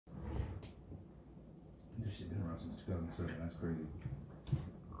This shit been around since 2007. That's crazy.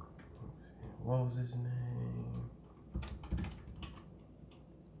 What was his name?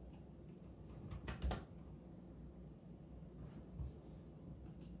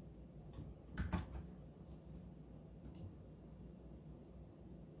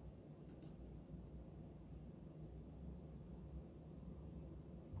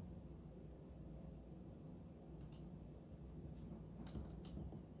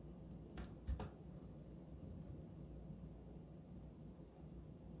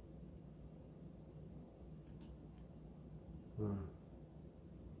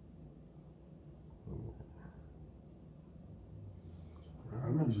 I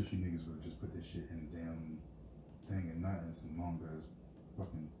really wish you niggas would just put this shit in a damn thing and not in some manga.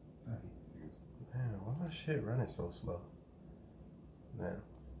 Fucking, I hate these niggas. Man, why my shit running so slow? Man.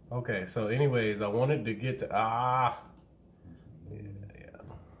 Okay, so anyways, I wanted to get to yeah. 2020.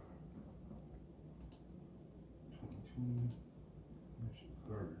 That shit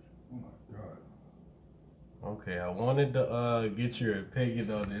garbage. Oh my god. Okay, I wanted to get your opinion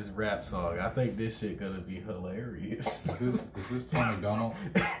on this rap song. I think this shit gonna be hilarious. Is this Tom McDonald?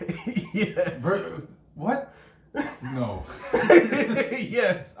 Yeah. What? No.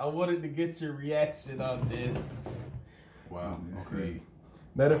 Yes, I wanted to get your reaction on this. Wow. Okay.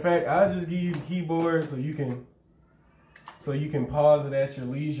 Matter of fact, I'll just give you the keyboard so you can pause it at your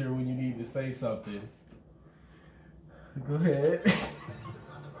leisure when you need to say something. Go ahead.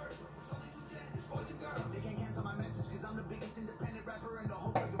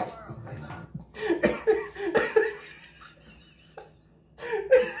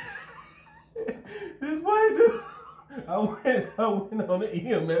 This white dude, I went on the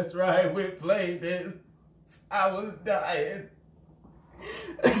EMS ride with play this. I was dying.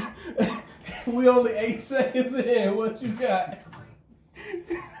 We only 8 seconds in. What you got?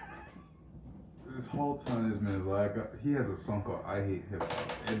 This whole time this man is like, he has a song called I Hate Hip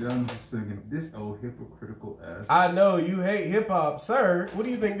Hop. And I'm just thinking, this old hypocritical ass. I know you hate hip hop, sir. What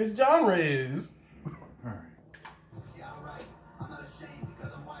do you think this genre is? Alright.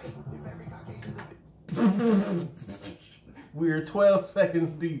 We're 12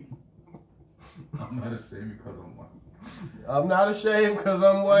 seconds deep. I'm not ashamed because I'm white. I'm not ashamed because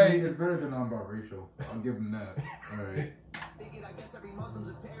I'm I white. mean, it's better than I'm biracial. I'll give him that. Alright. I guess every Muslim's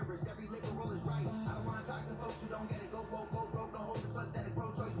a terrorist, every liberal is right. I don't want to talk to folks who don't get it. Go broke, don't hold this pathetic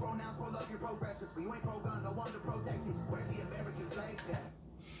pro-choice, pronouns, pro-love, you're progressive. But you ain't pro-gun, no wonder protected. Where the American flags at?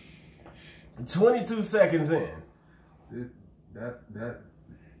 22 seconds in.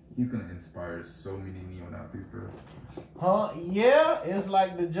 He's gonna inspire so many neo-Nazis, bro. Huh? Yeah, it's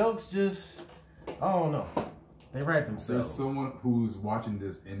like the jokes just, I don't know. They write themselves. There's someone who's watching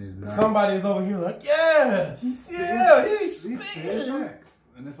this and is not. Somebody's over here like, yeah, he's spitting. Facts.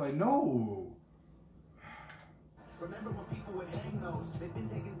 And it's like, no. Remember when people would hang those? They've been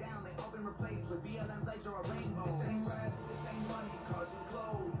taken down, they've all been replaced with BLM flags or a rainbow. This ain't rap, this ain't money, cars and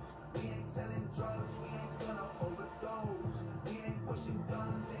clothes. We ain't selling drugs, we ain't gonna overdose. We ain't pushing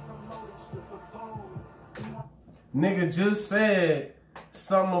guns, ain't promoting stripper poles. Nigga just said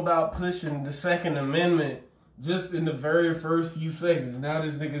something about pushing the Second Amendment just in the very first few seconds. Now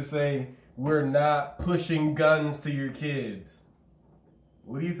this nigga say, we're not pushing guns to your kids.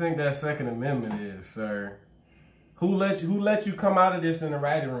 What do you think that Second Amendment is, sir? Who let you come out of this in the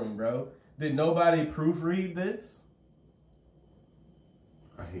writing room, bro? Did nobody proofread this?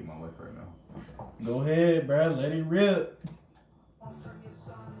 I hate my life right now. Go ahead, bro. Let it rip. Turn your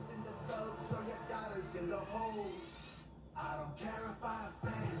sons into thugs or your daughters into hoes. I don't care if I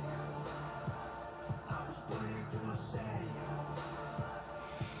offend you. I was put into a sand.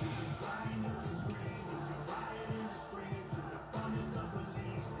 You can cry and you can scream, you can riot in the streets, you can fund the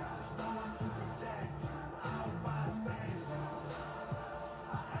police. Now there's no one to protect you. I hope I offend you.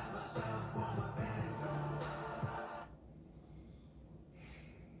 I ask myself what my vandal.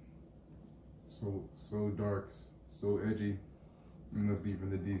 So dark, so edgy. You must be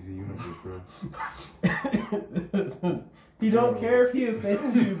from the DC universe, bro. He don't care if he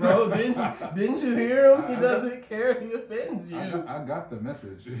offends you, bro. Didn't you hear him? He doesn't care if he offends you. I got the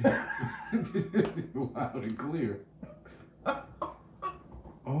message. Loud and clear.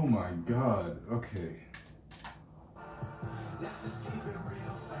 Oh my god. Okay. Let's just keep it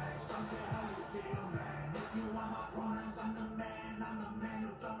real facts. Don't care how you feel, man. If you want my pronouns, I'm the man who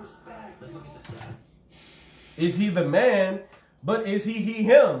don't respect. Let's look at this guy. Is he the man? But is he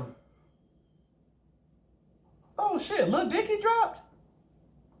him? Oh shit, Lil Dicky dropped?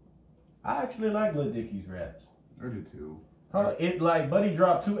 I actually like Lil Dicky's raps. I do too. Huh? Buddy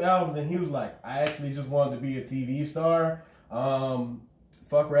dropped 2 albums and he was like, I actually just wanted to be a TV star.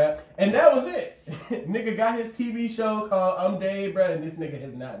 Fuck rap. And that was it. Nigga got his TV show called I'm Dave, bro, and this nigga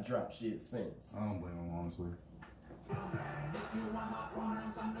has not dropped shit since. I don't blame him, honestly.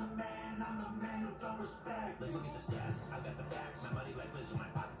 Let's look at the stats. I got the facts. My money like Liz, my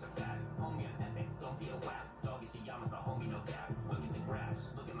pockets are fat. Homie, I'm epic. Don't be a whack. Dog, it's a Yamaha, homie, no cap. Look at the graphs.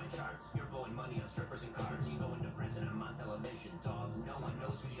 Look at my charts. You're blowing money on strippers and cars. You go into prison. I'm on television, dogs. No one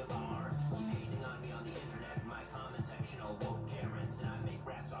knows who you are. You hating on me on the internet. My comment section all woke Karens. And I make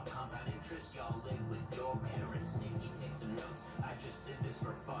raps off compound interest. Y'all live with your parents. Nikki, take some notes. I just did this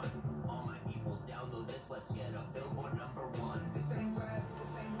for fun. All my people download this. Let's get a Billboard #1. This ain't rap.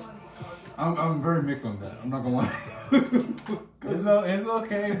 This ain't money. I'm very mixed on that. I'm not gonna lie. It's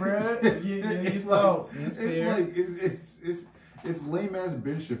okay, bro. It's fair. Like it's lame ass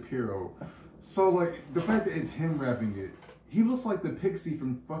Ben Shapiro. So like the fact that it's him rapping it, he looks like the Pixie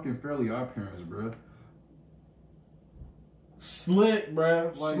from fucking Fairly Odd Parents, bro. Slick,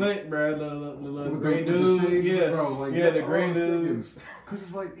 bro. Like, Slick, bro. The gray the dudes, shades, yeah, bro. Like, yeah, the gray dudes. Because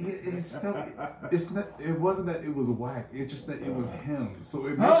it's like it's not. It wasn't that it was whack. It's just that it was him. So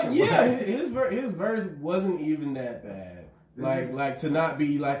it makes it yeah, whack. his verse wasn't even that bad. Like to not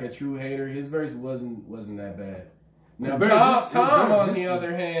be like a true hater, his verse wasn't that bad. Now Tom on the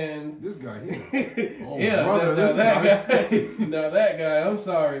other hand, this guy here. Oh, yeah, brother, now that guy. I'm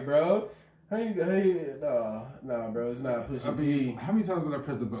sorry, bro. Nah, bro, it's not pushing P. How many times did I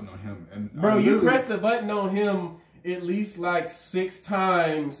press the button on him? And bro, you pressed the button on him at least like 6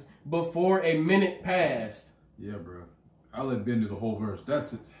 times before a minute passed. Yeah, bro. I let Ben do the whole verse.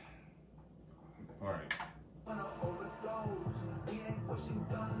 That's it. All right.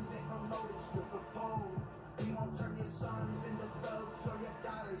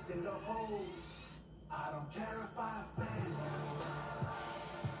 I don't care if I offend you.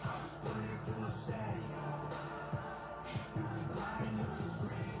 I was put into a setting.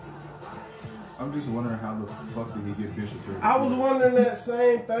 I'm just wondering how the fuck did he get Bishop here? I was wondering that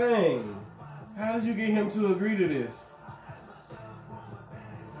same thing. How did you get him to agree to this?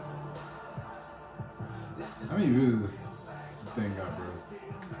 How many views does this thing got, bro?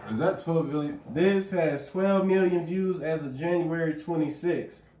 Is that 12 million? This has 12 million views as of January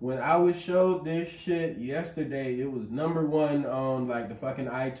 26th. When I was showed this shit yesterday, it was #1 on like the fucking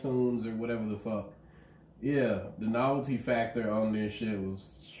iTunes or whatever the fuck. Yeah, the novelty factor on this shit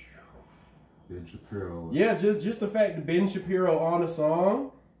was... Ben Shapiro. Yeah, just the fact that Ben Shapiro on a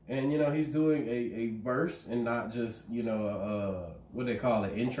song, and you know he's doing a verse and not just, you know, what they call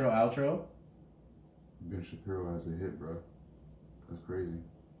it, intro, outro. Ben Shapiro has a hit, bro. That's crazy.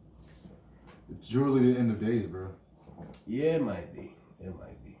 It's surely the end of days, bro. Yeah, it might be. It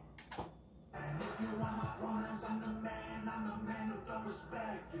might be.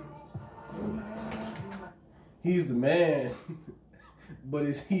 He's the man, but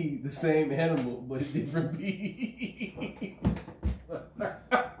is he the same animal but a different beast?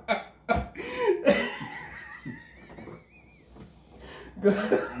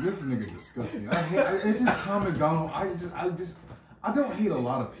 This nigga disgusts me. It's just Tom McDonald. I don't hate a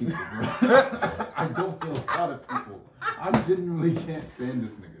lot of people, bro. I don't hate a lot of people. I genuinely can't stand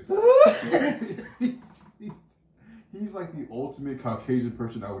this nigga. He's like the ultimate Caucasian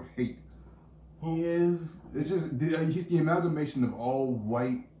person I would hate. He is. It's just he's the amalgamation of all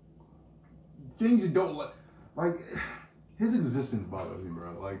white things you don't like. Like his existence bothers me,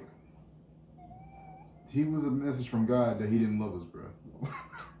 bro. Like he was a message from God that he didn't love us, bro.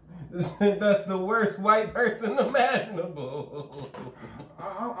 That's the worst white person imaginable.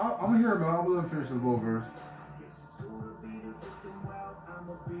 I'm gonna hear him out. I'm gonna finish this little verse.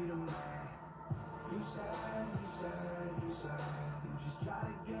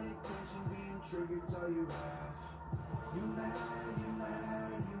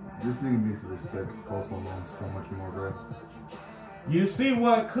 This nigga makes me respect Post Malone so much more, bro. You see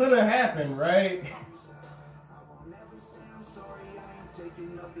what could have happened, right?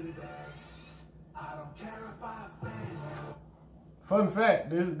 Fun fact,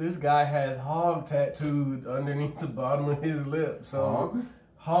 this guy has hog tattooed underneath the bottom of his lip. So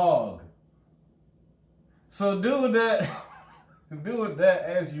hog. So do with that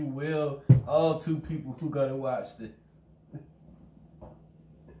as you will, all 2 people who gonna watch this.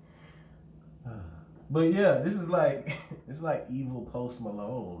 But yeah, this is like it's like evil Post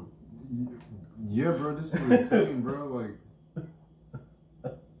Malone. Yeah, bro, this is insane, bro. Like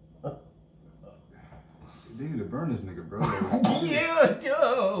they need to burn this nigga, bro. Like, yeah,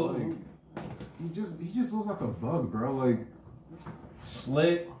 yo. Like, he just looks like a bug, bro. Like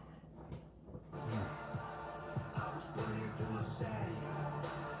slick.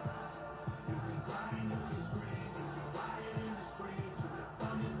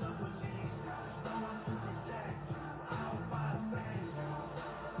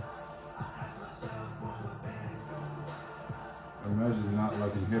 Imagine not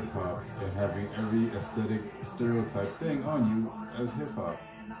liking hip hop and having every aesthetic stereotype thing on you as hip hop.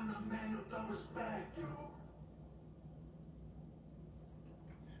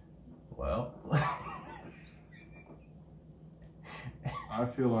 Well, I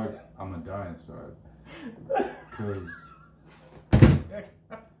feel like I'm gonna die inside. Cause,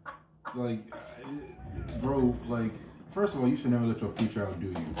 like, bro, like, first of all, you should never let your feature outdo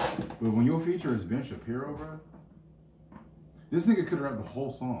you. But when your feature is Ben Shapiro, bro, this nigga could have rapped the whole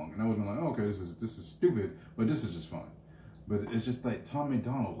song, and I would have been like, oh, okay, this is stupid, but this is just fun. But it's just like Tom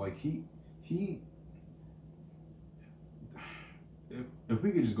McDonald, like if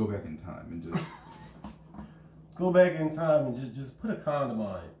we could just go back in time and just go back in time and just put a condom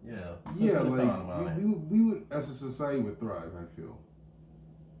on it. Yeah. Yeah, like we would as a society would thrive, I feel.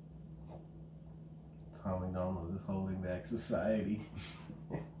 Tom McDonald is holding back society.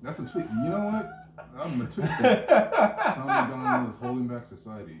 That's a tweet. You know what? I'm gonna tweet that. Tom McDonald is holding back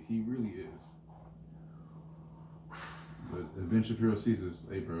society. He really is. But if Ben Shapiro sees this,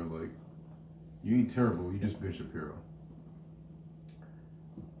 hey bro, like, you ain't terrible, you just Ben Shapiro.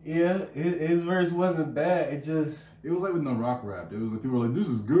 Yeah, his verse wasn't bad. It was like with the rock rap. It was like people were like, "This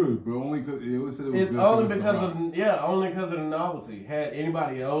is good," but only because it always said it was it's good. Only because of only because of the novelty. Had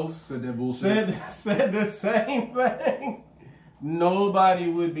anybody else said that bullshit, said the same thing, nobody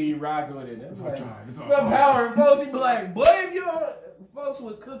would be rocking with it. That's it's like all the power and folks. He'd be like, "Boy, if you folks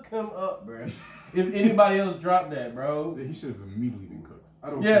would cook him up, bro. If anybody else dropped that, bro, he should have immediately been cooked."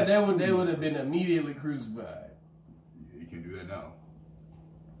 They would have been immediately crucified. You can't do that now.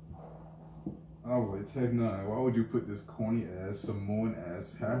 I was like, Tech Nine, why would you put this corny ass, Samoan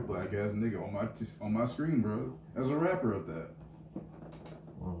ass, half black ass nigga on my screen, bro? As a rapper at that.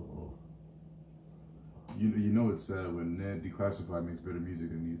 You know it's sad when Ned Declassified makes better music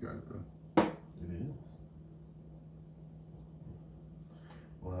than these guys, bro. It is.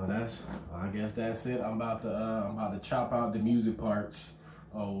 Well, I guess that's it. I'm about to chop out the music parts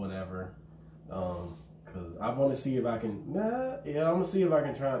or whatever. Cause I want to see if I can. I'm gonna see if I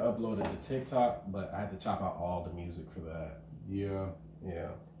can try and upload it to TikTok, but I have to chop out all the music for that. Yeah.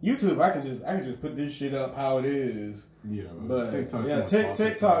 YouTube, I can just put this shit up how it is. Yeah, but TikTok.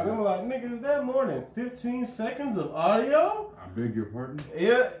 TikTok. I'm like, nigga, is that more than 15 seconds of audio? I beg your pardon.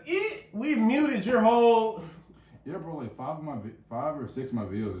 Yeah, we muted your whole. Yeah, bro. Like 5 or 6 of my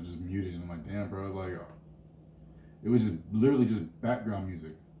videos are just muted, and I'm like, damn, bro. Like, it was just literally just background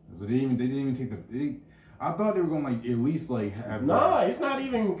music. So they didn't even take I thought they were gonna like at least like have. It's not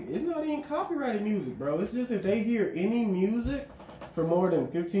even copyrighted music, bro. It's just if they hear any music for more than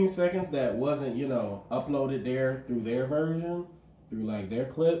 15 seconds that wasn't, uploaded there through their version, through like their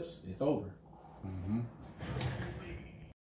clips, it's over. Mm-hmm.